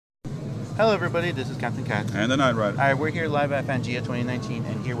Hello, everybody. This is Captain Cat. And the Night Rider. All right, we're here live at Pangea 2019,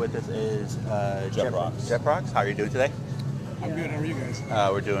 and here with us is Jeprox. Jeprox. How are you doing today? I'm good. How are you guys?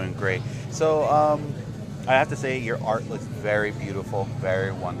 We're doing great. So, I have to say, your art looks very beautiful,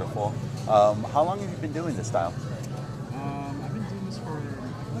 very wonderful. How long have you been doing this style? I've been doing this for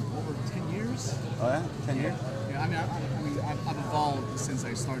over 10 years. Oh yeah, 10 years. Yeah, I've evolved since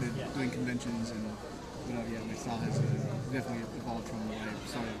I started doing conventions, and my style has definitely evolved from what I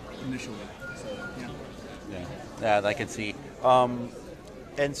started initially. So Yeah, I can see.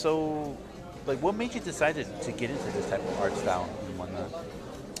 And so, like, what made you decide to get into this type of art style and whatnot?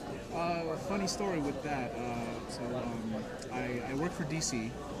 Funny story with that. I worked for DC,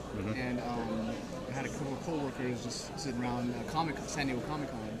 and I had a couple of coworkers just sitting around San Diego Comic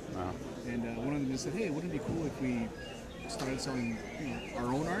Con, and one of them just said, "Hey, wouldn't it be cool if we started selling our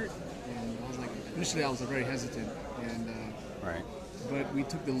own art?" And I was like, initially I was very hesitant, and Right. but we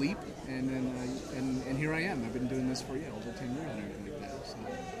took the leap, and then and here I am. I've been doing this for over 10 years and everything like that. So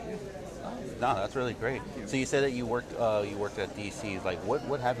yeah. No, that's really great. Yeah. So you said that you worked at DC. Like,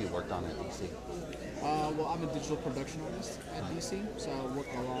 what have you worked on at DC? Well, I'm a digital production artist at DC, so I work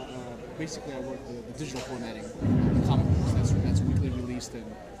a lot. Basically, I work the digital formatting of the comic books. That's weekly released and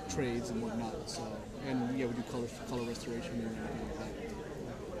trades and whatnot. So, and yeah, we do color restoration and everything like that.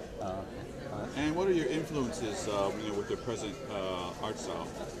 And what are your influences with your present art style?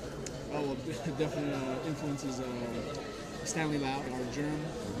 Oh, well, definitely influences Stanley Lau, Art Germ,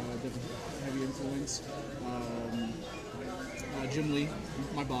 definitely heavy influence. Jim Lee,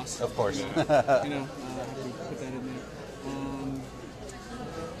 my boss. Of course. I have to put that in there.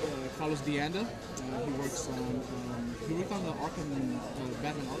 Carlos Deanda, he worked on the Arkham,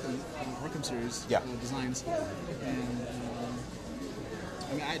 Batman Arkham series designs, and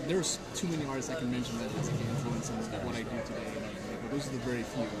there's too many artists I can mention that has an influence in what I do today. But those are the very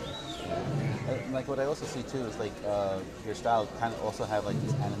few. Like, what I also see too is like your style kind of also have like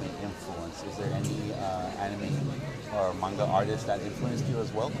this anime influence. Is there any anime or manga artists that influenced you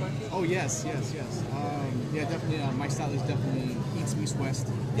as well? Oh yes. Yeah, definitely. My style is definitely East Meets West.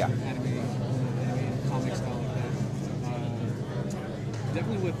 Yeah. Anime and comic style like that.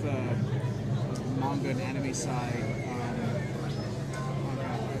 Definitely with manga and anime side.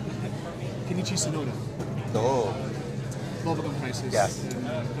 Kenichi Sonoda. Oh. Bubblegum Crisis. Yes. And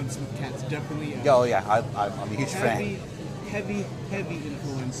Gunsmith Cats. Definitely. Oh yeah, I'm a huge fan. Heavy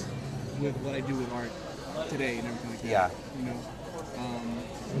influence with what I do with art today and everything like that. Yeah.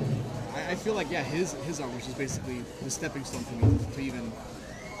 I feel like his art was just basically the stepping stone for me to even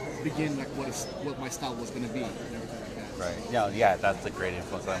begin like what my style was going to be and everything like that. Right. Yeah, that's a great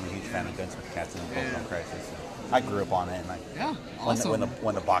influence. I'm a huge fan of Gunsmith Cats and Bubblegum Crisis. I grew up on it, and awesome.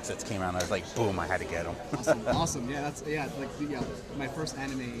 when the box sets came out, I was like, boom, I had to get them. Awesome. Yeah, my first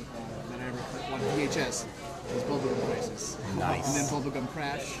anime that I ever cut on VHS was Bubblegum Crisis. Nice. And then Bubblegum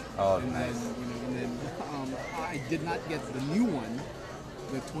Crash. Oh, and nice. Then I did not get the new one,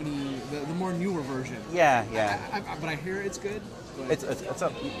 the more newer version. Yeah. But I hear it's good. But It's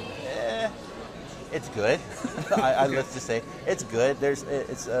good. Let's just say it's good.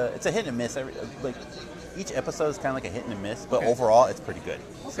 It's a hit and miss. Like each episode is kind of like a hit and a miss, but overall it's pretty good.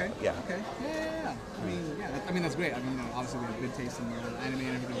 Okay. So, yeah. Okay. Yeah. I mean that's great. Obviously we have good taste in anime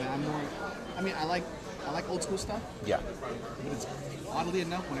and everything. But I like old school stuff. Yeah. But it's oddly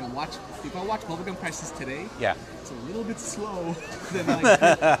enough if I watch Bubblegum Crisis today, it's a little bit slow than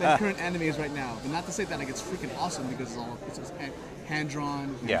current animes right now. But not to say that it's freaking awesome because it's just hand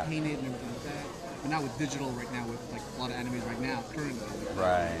drawn, painted and everything like that. But not with digital right now with like a lot of animes right now currently.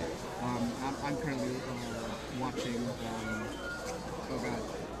 Right. I'm currently watching.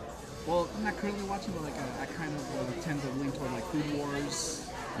 Well, I'm not currently watching, but I kind of tend to lean toward like Food Wars,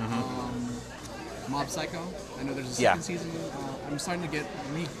 Mob Psycho. I know there's a second season. I'm starting to get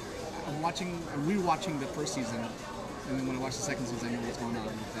I'm rewatching the first season, and then when I watch the second season, I know what's going on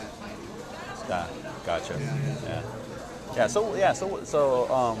with that. Gotcha. Yeah. So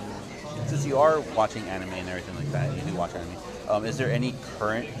since you are watching anime and everything like that, you do watch anime. Is there any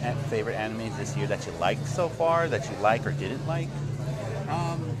current favorite animes this year that you liked so far, that you like or didn't like?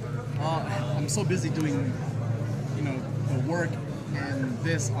 I'm so busy doing, the work and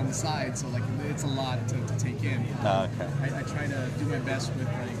this on the side, so it's a lot to take in. Okay. I try to do my best with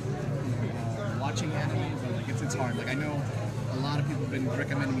watching anime, but it's hard. I know a lot of people have been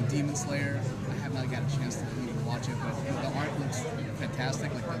recommending me Demon Slayer. I have not got a chance to watch it, but the art looks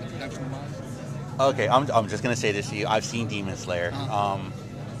fantastic, the production wise. Okay, I'm just gonna say this to you. I've seen Demon Slayer.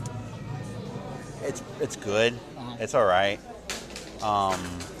 It's good. It's all right.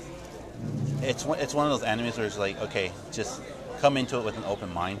 It's one of those animes where it's like, okay, just come into it with an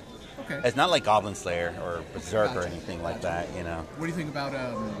open mind. Okay. It's not like Goblin Slayer or Berserk or Gotcha. anything like that, you know. What do you think about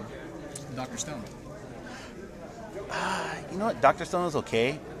Dr. Stone? You know what? Dr. Stone is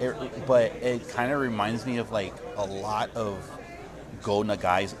okay, but it kind of reminds me of like a lot of Go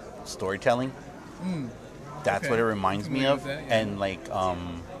Nagai's storytelling. That's Okay. what it reminds me Familiar of. with that, yeah. And like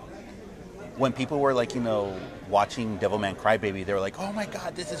when people were like, you know, watching Devilman Crybaby, they were like, "Oh my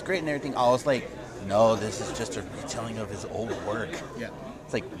God, this is great" and everything. I was like, "No, this is just a retelling of his old work." Yeah.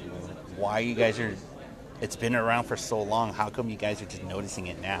 It's like, why you guys are? It's been around for so long. How come you guys are just noticing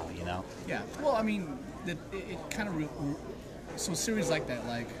it now? You know? Yeah. Well, I mean, it kind of so series like that,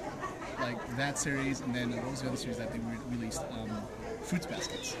 like that series, and then what was the other series that they released? Fruits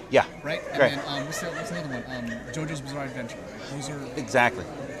Baskets. Yeah. Right. And Right. then what's another one? JoJo's Bizarre Adventure. Right. Those are Exactly.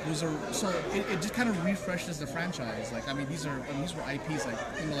 so it just kind of refreshes the franchise. Like, I mean, these were IPs, like,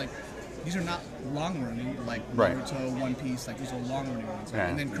 you know, like these are not long running like Right. Naruto, One Piece. Like, these are long running ones. Right? Yeah.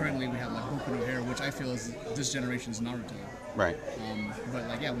 And then currently we have like Boku no Hero, which I feel is this generation's Naruto. Right. But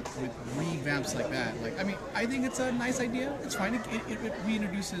like, yeah, with revamps like that, like, I mean, I think it's a nice idea. It's fine. It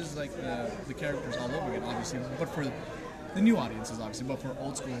reintroduces like the characters all over again, obviously, but for the new audiences, obviously, but for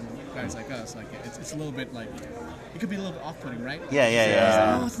old school guys like us, like it's a little bit like it could be a little bit off-putting, right?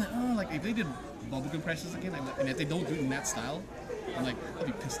 Yeah. Oh, it's like, oh, like if they did bubblegum prices again, and if they don't do it in that style, I'm like, I'll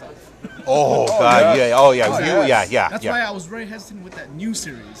be pissed off. Oh God. yeah. Yeah. Oh yeah. yes. Yeah. That's why I was very hesitant with that new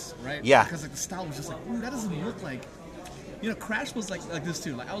series, right? Yeah. Because like the style was just like, ooh, that doesn't look like. You know, Crash was like this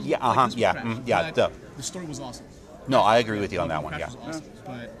too. Like I was Yeah, like, this was yeah, Crash, yeah, but duh. the story was awesome. No, I agree with you on that one. Crash Yeah. was awesome.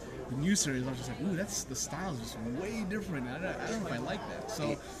 But the new series, I was just like, ooh, that's the style is just way different. I don't know if I like that.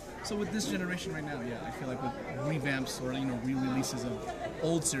 So with this generation right now, yeah, I feel like with revamps or re-releases of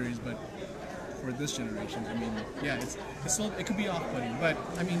old series, but for this generation, I mean, yeah, it's still, it could be off-putting, but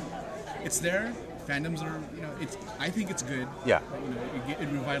I mean, it's there. Fandoms are, I think it's good. Yeah. It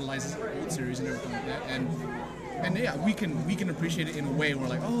revitalizes old series and everything like that, and yeah, we can appreciate it in a way where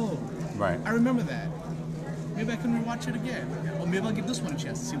like, oh, Right. I remember that. Maybe I can rewatch it again, or maybe I'll give this one a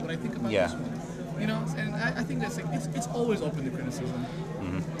chance to see what I think about Yeah. this one. And I think that's like it's always open to criticism,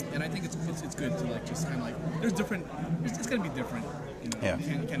 and I think it's good to like just kind of like there's different. It's gonna be different. Yeah.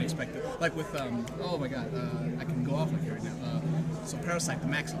 You can't expect it. Like with oh my god, I can go off like here right now. So Parasite the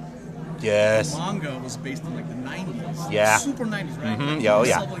Maxim. Yes. The manga was based in like the 90s. Yeah. Super 90s, right? Yeah, oh,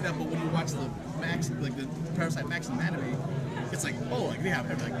 yeah. Stuff like that, but when you watch the Parasite Maxim anime, it's like, oh, like they have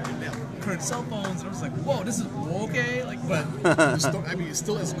current cell phones, and I was like, whoa, this is okay, like, but it's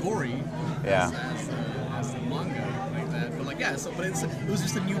still as gory Yeah. as the manga like that. But like, yeah, but it was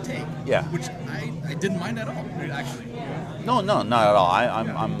just a new take. Yeah. Which I didn't mind at all, actually. No, not at all.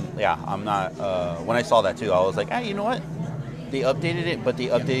 I'm not. When I saw that too, I was like, hey, you know what? They updated it, but they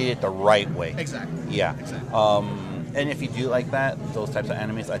updated it the right way. Exactly. Yeah. Exactly. And if you do like that, those types of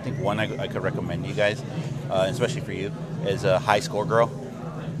animes, I think one I could recommend you guys, especially for you, is High Score Girl.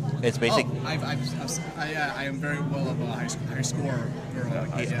 It's basic. Oh, I am very well of a high score girl.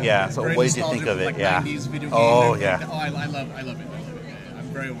 Yeah, so Very what did you think nostalgic, of it? Like Yeah. 90s video game. Oh, and yeah. everything. Oh, I love it. Yeah, I'm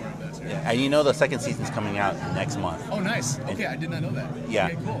very aware of that. Yeah. And you know the second season's coming out next month. Oh, nice. Okay, I did not know that. Yeah.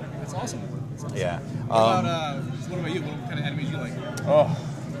 Okay, cool. That's awesome. Yeah. What about you? What kind of animes you like?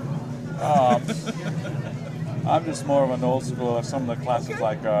 I'm just more of an old school. Some of the classics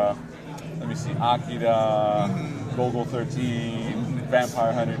like, let me see, Akira, Gogol 13,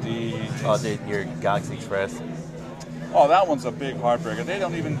 Vampire Hunter D. Oh, your Galaxy Express. Oh, that one's a big heartbreaker. They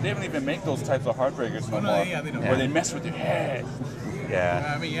don't even make those types of heartbreakers no more. Yeah, they don't. Where they mess with your head.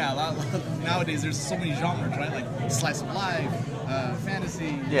 Yeah. I mean, yeah. Nowadays, there's so many genres, right? Like slice of life,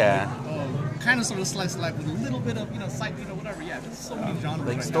 fantasy. Yeah. Kind of sort of slice of life with a little bit of sight, whatever. Yeah, there's so many genres.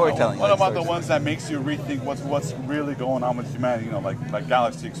 Like right storytelling. What like about the storytelling. ones that makes you rethink what's really going on with humanity? Like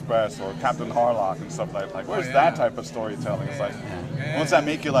Galaxy Express or Captain Harlock and stuff like that. Like, where's that type of storytelling? It's like ones that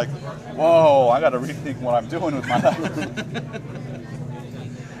make you like, whoa, I got to rethink what I'm doing with my life.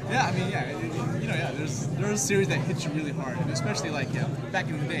 Yeah, I mean, yeah, there's a series that hits you really hard, and especially back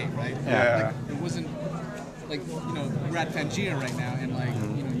in the day, right? Yeah. Like, it wasn't like we're at Pangea right now, and like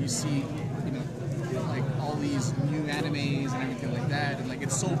you see like all these new animes and everything like that, and like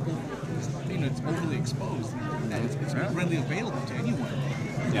it's so it's overly exposed that it's readily available to anyone.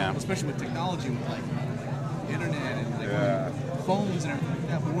 Yeah. Especially with technology, with like the internet and like phones and everything like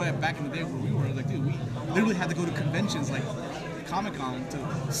that. But we're back in the day where we were like, dude, we literally had to go to conventions like Comic-Con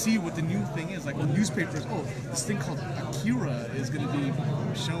to see what the new thing is. Like on newspapers, this thing called Akira is going to be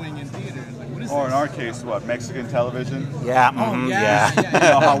showing in theaters. Like, what is Or this? in our case, Mexican television? Yeah. Oh yeah.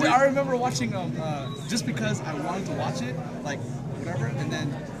 I remember watching just because I wanted to watch it, like whatever, and then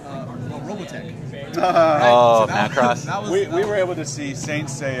Robotech. Oh, that Macross. That was, We that were able to see Saint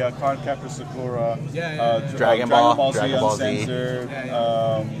Seiya, Cardcaptor Sakura, Dragon Ball Z Z. Uncensored,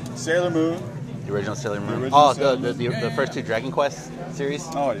 Yeah. Sailor Moon. The original Sailor Moon. The original Oh, Sailor the Moon. first two Dragon Quest series.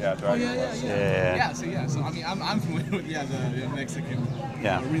 Oh yeah, Dragon Quest. Yeah. So I mean, I'm familiar with the Mexican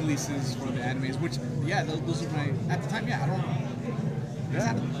releases for the animes, which those are my at the time. I don't. Just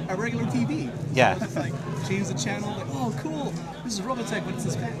had a regular TV. Yeah. So it's like change the channel. Like, oh, cool. This is Robotech, but it's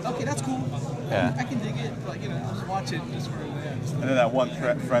Hispanic. Okay, that's cool. Yeah. I can dig it. Like, I'll just watch it just for And then that one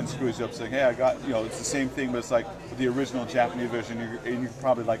friend screws you up saying, "Hey, I got it's the same thing, but it's like the original Japanese version." And you're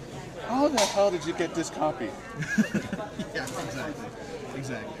probably like, "How the hell did you get this copy?" Yeah,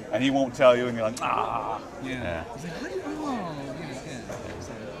 exactly. And he won't tell you, and you're like, "Ah." Yeah. He's like, how do you know?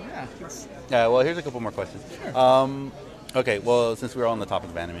 So, it's, Yeah. Well, here's a couple more questions. Sure. Okay. Well, since we're on the topic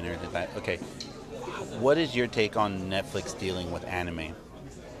of anime and everything like that, okay. What is your take on Netflix dealing with anime?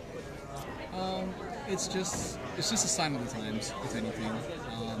 it's just a sign of the times, if anything.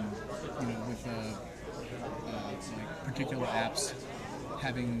 With like particular apps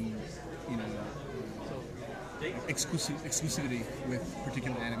having exclusivity with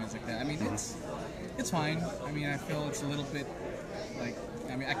particular animes like that. I mean, it's fine. I mean, I feel it's a little bit like,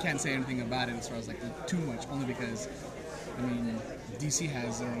 I can't say anything about it as far as like too much, only because DC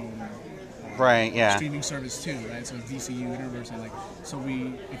has their own streaming service too, right? So it's DC Universe, and so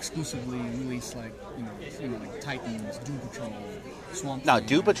we exclusively release like Titans, Doom Patrol, Swamp Now, Thing.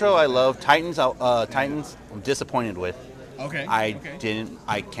 Doom Patrol, I love. Titans, Titans, I'm disappointed with. Okay. I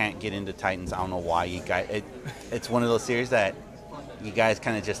can't get into Titans. I don't know why you guys. It's one of those series that you guys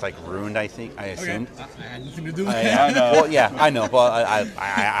kind of just like ruined. I assumed. Okay. I had nothing to do with I it. know. Well, yeah, I know, but I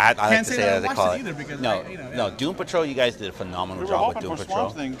have Can't to say say that I as they watched call it it. either because No, Doom Patrol, you guys did a phenomenal We were job with hoping Doom for Patrol.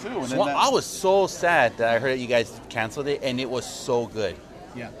 Swamp Thing too, and then I was so sad that I heard that you guys canceled it, and it was so good.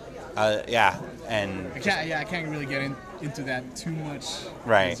 Yeah. And I can't really get into that too much.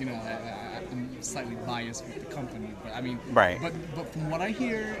 Right. Because, I'm slightly biased with the company, but Right. But from what I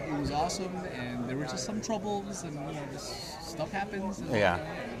hear, it was awesome, and there were just some troubles, and just stuff happens. And,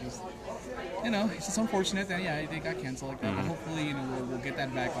 it's just unfortunate that I think I canceled like that. But hopefully, we'll get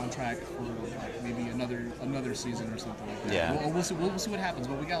that back on track for like maybe another season or something like that. Yeah. We'll see what happens.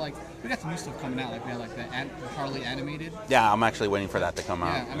 But we got some new stuff coming out. Like we had like the Harley animated. yeah, I'm actually waiting for that to come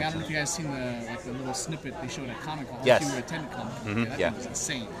out. Yeah, I don't know if you guys seen the little snippet they showed at Comic Con. Yes. If you were attending Comic Con, that yeah. thing was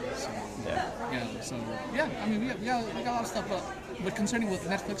insane. So, Yeah. we got a lot of stuff, but concerning with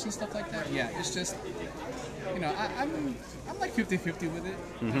Netflix and stuff like that, it's just, I'm like 50-50 with it.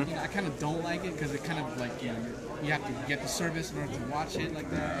 I kind of don't like it because it kind of like you have to get the service in order to watch it like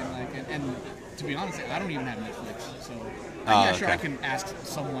that, and to be honest, I don't even have Netflix, so. Sure, I can ask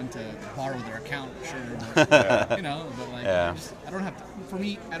someone to borrow their account, sure, but, but like, I don't have. For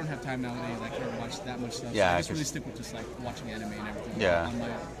me, I don't have time nowadays. I can't watch that much stuff. Yeah, so I just really stick with just like watching anime and everything. Yeah.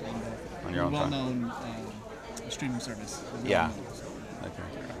 On your own time. well-known streaming service. Yeah. Okay.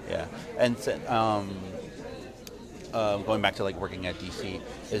 Yeah. And so, going back to like working at DC,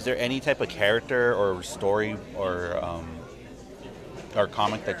 is there any type of character or story or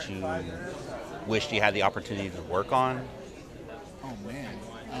comic that you wished you had the opportunity to work on? Oh man,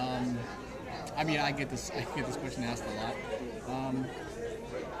 I get this question asked a lot.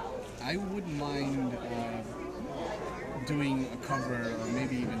 I wouldn't mind doing a cover or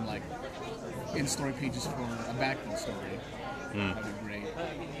maybe even like in story pages for a Batgirl story. That'd be great.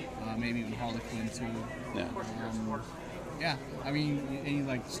 Maybe even Harley Quinn too. Yeah. Any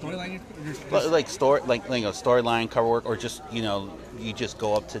like storyline? Storyline cover work, or just you just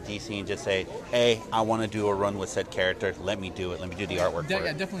go up to DC and just say, hey, I want to do a run with said character. Let me do it. Let me do the artwork for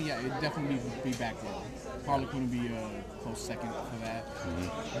it. Definitely. Yeah, it'd definitely be Batgirl. Harley Quinn would be a close second for that.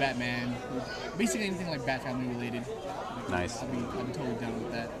 Batman, basically anything like Bat Family related. Nice. I'd be totally down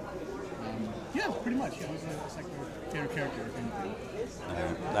with that. Pretty much. Yeah, he's a secondary character. If anything.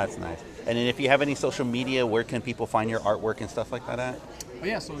 That's nice. And then if you have any social media, where can people find your artwork and stuff like that at? Oh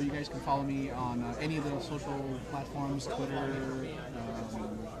yeah, so you guys can follow me on any of the social platforms: Twitter,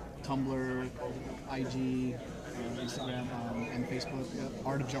 Tumblr, IG, Instagram, and Facebook.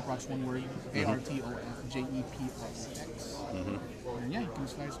 Art of Jump Rocks, one word. ARTOFJEPROX. And you can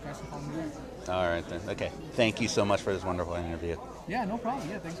guys follow me there. All right then. Okay. Thank you so much for this wonderful interview. Yeah, no problem.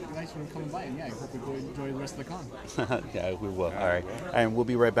 Yeah, thanks guys for coming by, and I hope you enjoy the rest of the con. Yeah, we will. All right. And we'll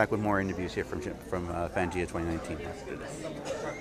be right back with more interviews here from Fangia 2019.